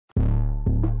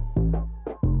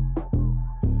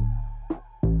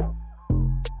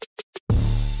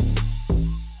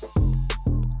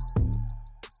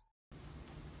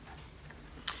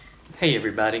Hey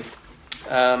everybody.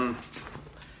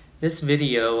 This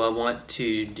video I want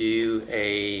to do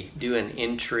an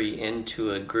entry into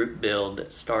a group build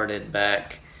that started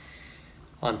back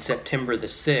on September the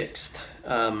 6th.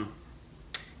 A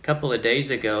couple of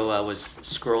days ago I was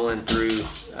scrolling through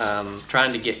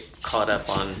trying to get caught up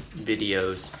on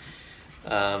videos,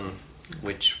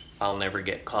 which I'll never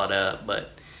get caught up,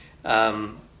 but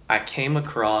I came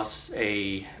across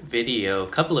a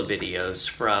couple of videos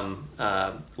from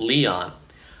Leon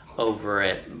over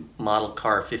at Model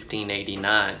Car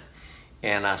 1589,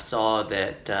 and I saw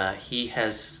that he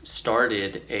has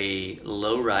started a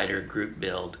Lowrider group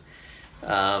build.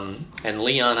 And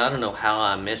Leon, I don't know how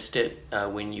I missed it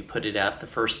when you put it out the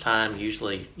first time.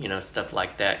 Usually, stuff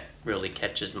like that really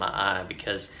catches my eye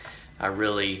because I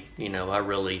really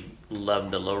love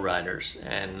the Lowriders.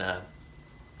 And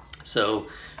so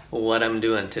what I'm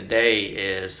doing today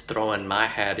is throwing my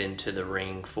hat into the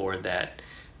ring for that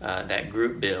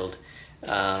group build,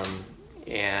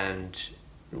 and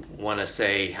want to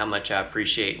say how much I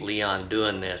appreciate Leon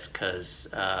doing this, because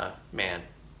man,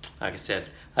 like I said,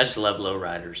 I just love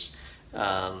Lowriders.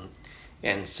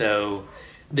 And so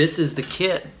this is the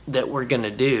kit that we're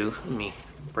gonna do. Let me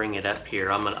bring it up here.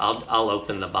 I'll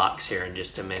open the box here in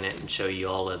just a minute and show you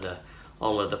all of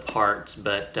the parts,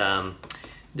 but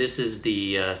this is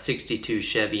the 62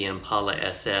 Chevy Impala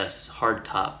SS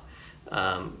hardtop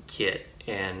kit,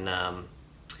 and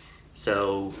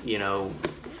so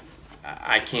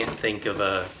I can't think of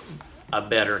a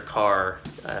better car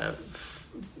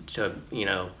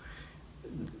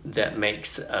that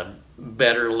makes a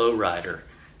better lowrider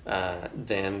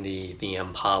than the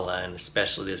Impala, and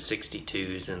especially the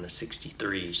 62s and the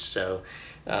 63s. So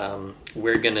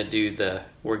we're gonna do the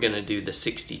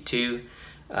 62.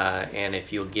 And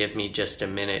if you'll give me just a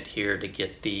minute here to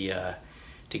get the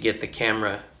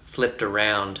camera flipped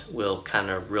around, we'll kind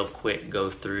of real quick go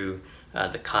through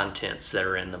the contents that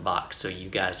are in the box. So you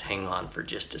guys hang on for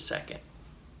just a second.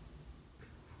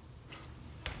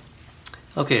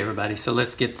 Okay, everybody. So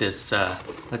let's get this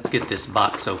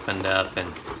box opened up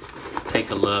and take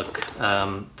a look.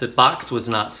 The box was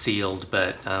not sealed,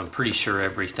 but I'm pretty sure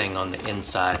everything on the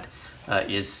inside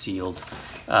is sealed.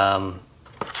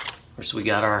 So we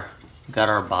got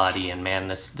our body, and man,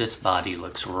 this body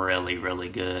looks really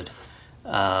good.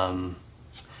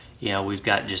 We've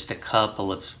got just a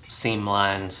couple of seam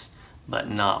lines, but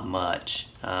not much.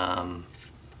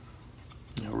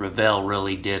 Revell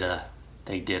really did a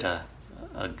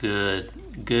good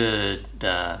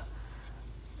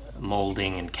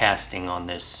molding and casting on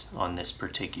this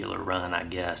particular run, I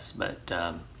guess. But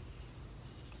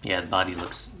yeah, the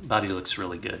body looks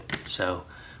really good. So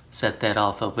set that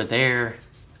off over there.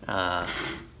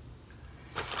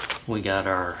 We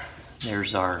got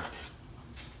there's our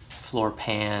floor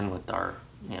pan with our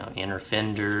inner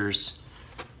fenders,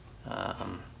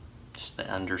 just the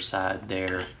underside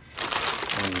there,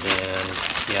 and then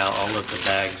yeah, all of the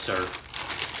bags are,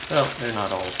 well, they're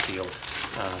not all sealed,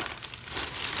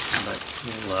 but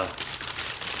we'll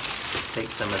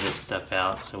take some of this stuff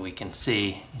out so we can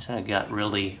see. So I got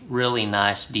really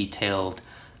nice detailed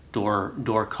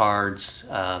door cards,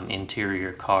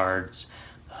 interior cards.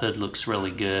 Hood looks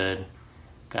really good.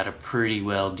 Got a pretty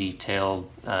well detailed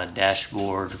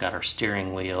dashboard. We've got our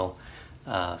steering wheel,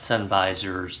 sun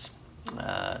visors,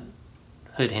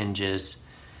 hood hinges,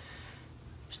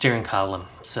 steering column.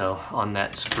 So on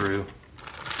that sprue,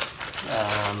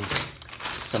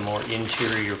 some more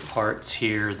interior parts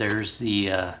here. There's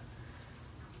there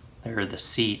are the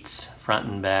seats, front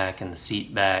and back, and the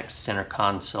seat backs, center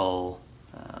console.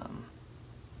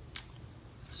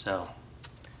 So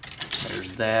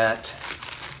there's that.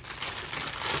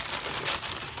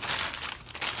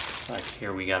 It's like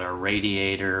here we got our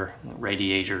radiator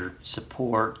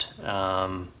support,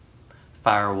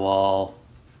 firewall,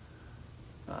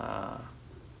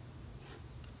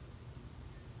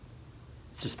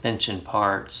 suspension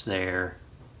parts there.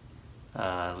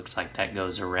 Looks like that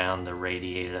goes around the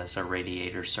radiator. That's a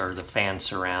radiator, or the fan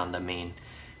surround, I mean.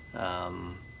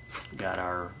 Got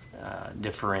our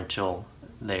differential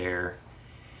there,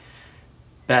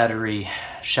 battery,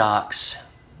 shocks,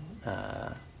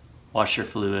 washer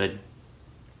fluid,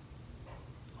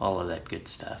 all of that good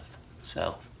stuff.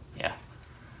 So yeah.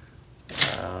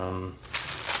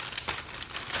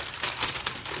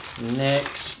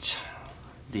 Next,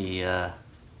 the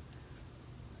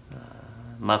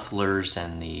mufflers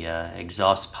and the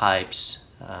exhaust pipes,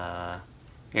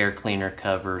 air cleaner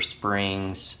cover,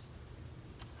 springs,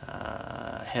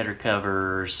 header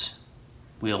covers,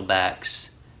 wheel backs,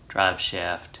 drive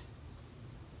shaft.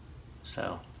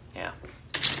 So yeah.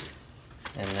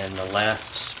 And then the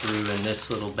last sprue in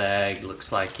this little bag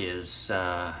looks like is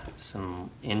some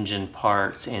engine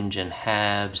parts, engine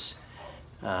halves.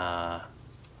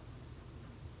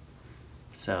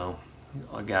 So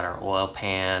I got our oil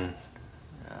pan,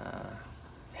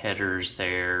 headers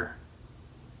there,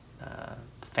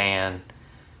 fan,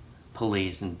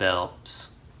 pulleys and belts.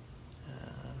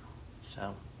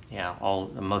 So yeah,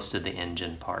 most of the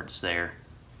engine parts there.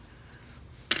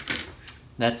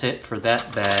 That's it for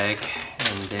that bag.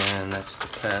 And then that's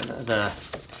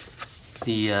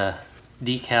the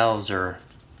decals are,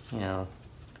 you know,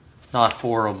 not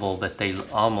horrible, but they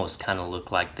almost kind of look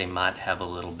like they might have a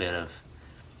little bit of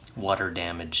water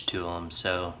damage to them.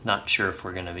 So not sure if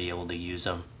we're going to be able to use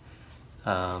them.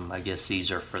 I guess these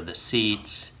are for the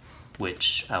seats,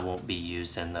 which I won't be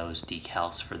using those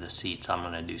decals for the seats. I'm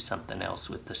going to do something else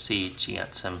with the seats. You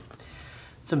got some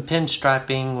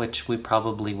pinstriping, which we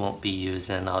probably won't be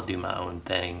using. I'll do my own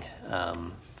thing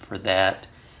for that.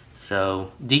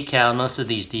 So most of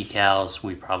these decals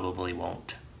we probably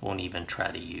won't even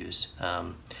try to use.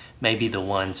 Maybe the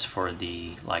ones for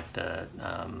the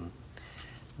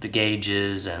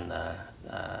gauges and the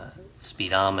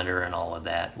speedometer and all of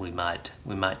that we might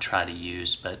try to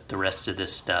use, but the rest of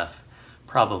this stuff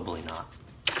probably not.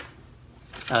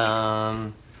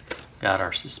 Got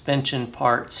our suspension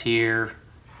parts here.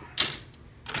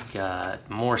 Got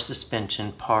more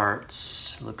suspension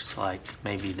parts. Looks like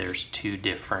maybe there's two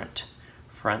different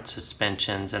front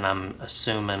suspensions, and I'm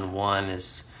assuming one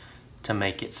is to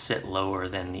make it sit lower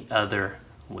than the other,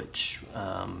 which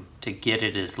to get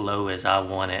it as low as I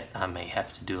want it, I may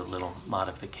have to do a little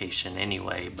modification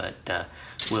anyway, but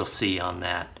we'll see on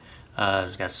that.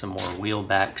 It's got some more wheel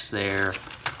backs there.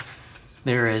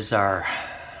 There is our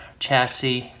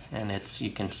chassis, and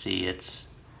you can see it's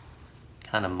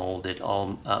kind of molded. A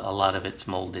lot of it's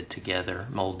molded together,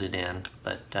 molded in,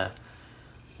 but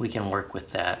we can work with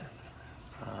that.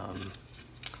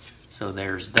 So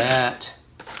there's that.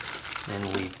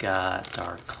 Then we've got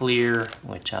our clear,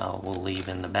 which I will leave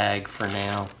in the bag for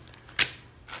now.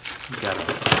 We've got our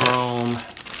chrome.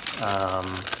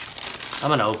 I'm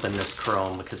going to open this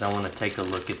chrome because I want to take a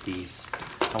look at these.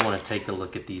 I want to take a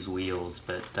look at these wheels,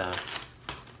 but that's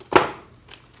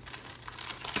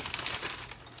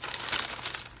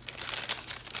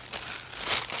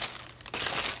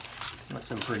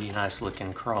some pretty nice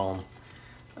looking chrome.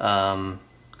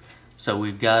 So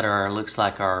we've got looks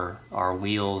like our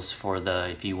wheels for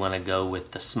if you want to go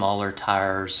with the smaller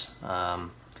tires,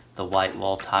 the white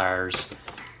wall tires.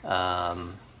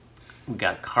 We've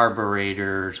got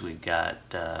carburetors, we've got,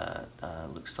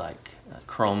 looks like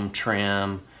chrome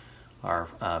trim, our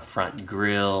front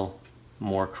grille,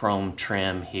 more chrome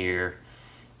trim here,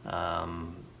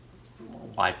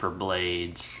 wiper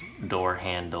blades, door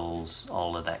handles,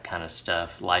 all of that kind of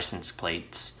stuff, license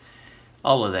plates,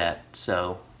 all of that.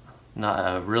 So not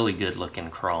a really good looking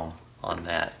chrome on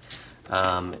that.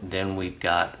 Then we've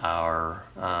got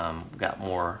got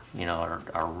more, you know,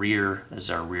 our rear is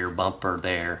our rear bumper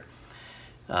there.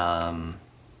 Of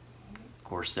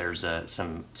course, there's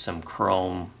some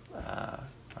chrome,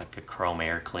 like a chrome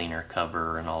air cleaner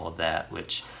cover and all of that,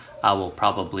 which I will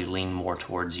probably lean more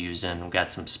towards using. We've got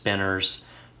some spinners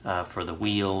for the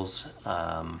wheels,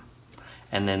 and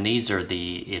then these are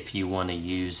if you want to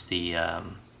use the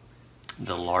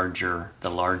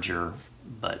larger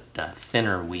but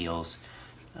thinner wheels.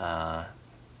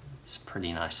 It's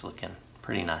pretty nice looking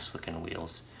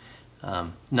wheels.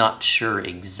 Not sure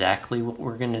exactly what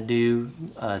we're gonna do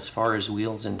as far as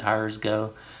wheels and tires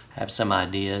go. I have some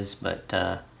ideas,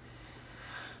 but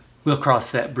we'll cross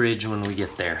that bridge when we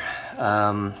get there.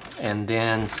 And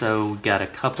then, so we've got a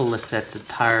couple of sets of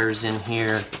tires in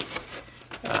here.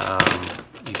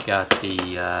 You've got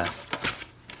the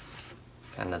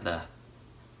kind of the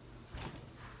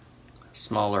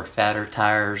smaller, fatter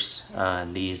tires.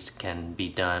 These can be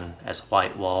done as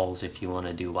white walls if you want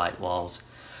to do white walls.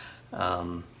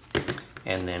 And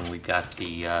then we've got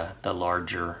the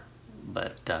larger,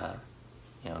 but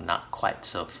you know, not quite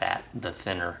so fat, the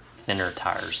thinner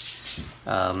tires.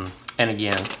 And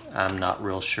again, I'm not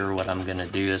real sure what I'm going to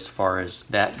do as far as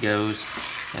that goes.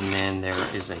 And then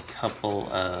there is a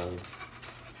couple of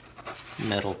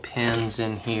metal pins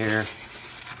in here.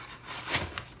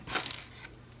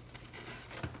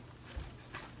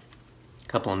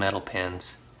 Couple of metal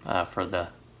pins for the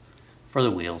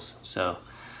wheels. So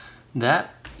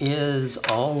that is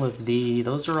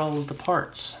those are all of the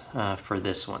parts for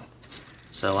this one.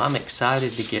 So I'm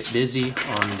excited to get busy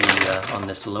on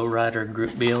this Lowrider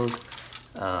group build.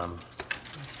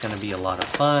 It's going to be a lot of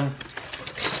fun,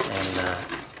 and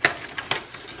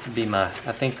be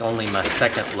I think only my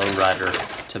second Lowrider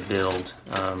to build,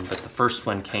 but the first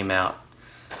one came out,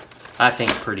 I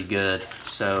think, pretty good.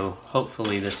 So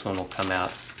hopefully this one will come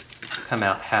out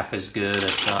half as good,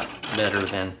 if not better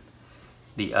than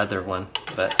the other one.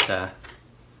 But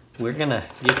we're gonna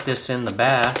get this in the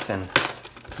bath and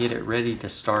get it ready to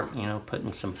start, you know,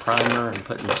 putting some primer and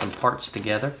putting some parts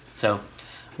together. So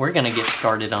we're gonna get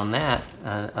started on that,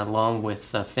 along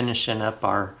with finishing up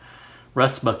our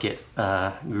rust bucket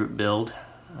group build,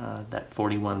 that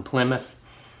 41 Plymouth.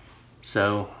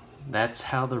 So that's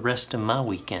how the rest of my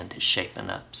weekend is shaping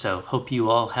up. So hope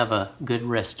you all have a good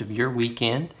rest of your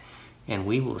weekend, and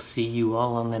we will see you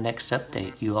all on the next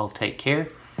update. You all take care.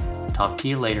 Talk to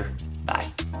you later.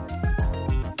 Bye.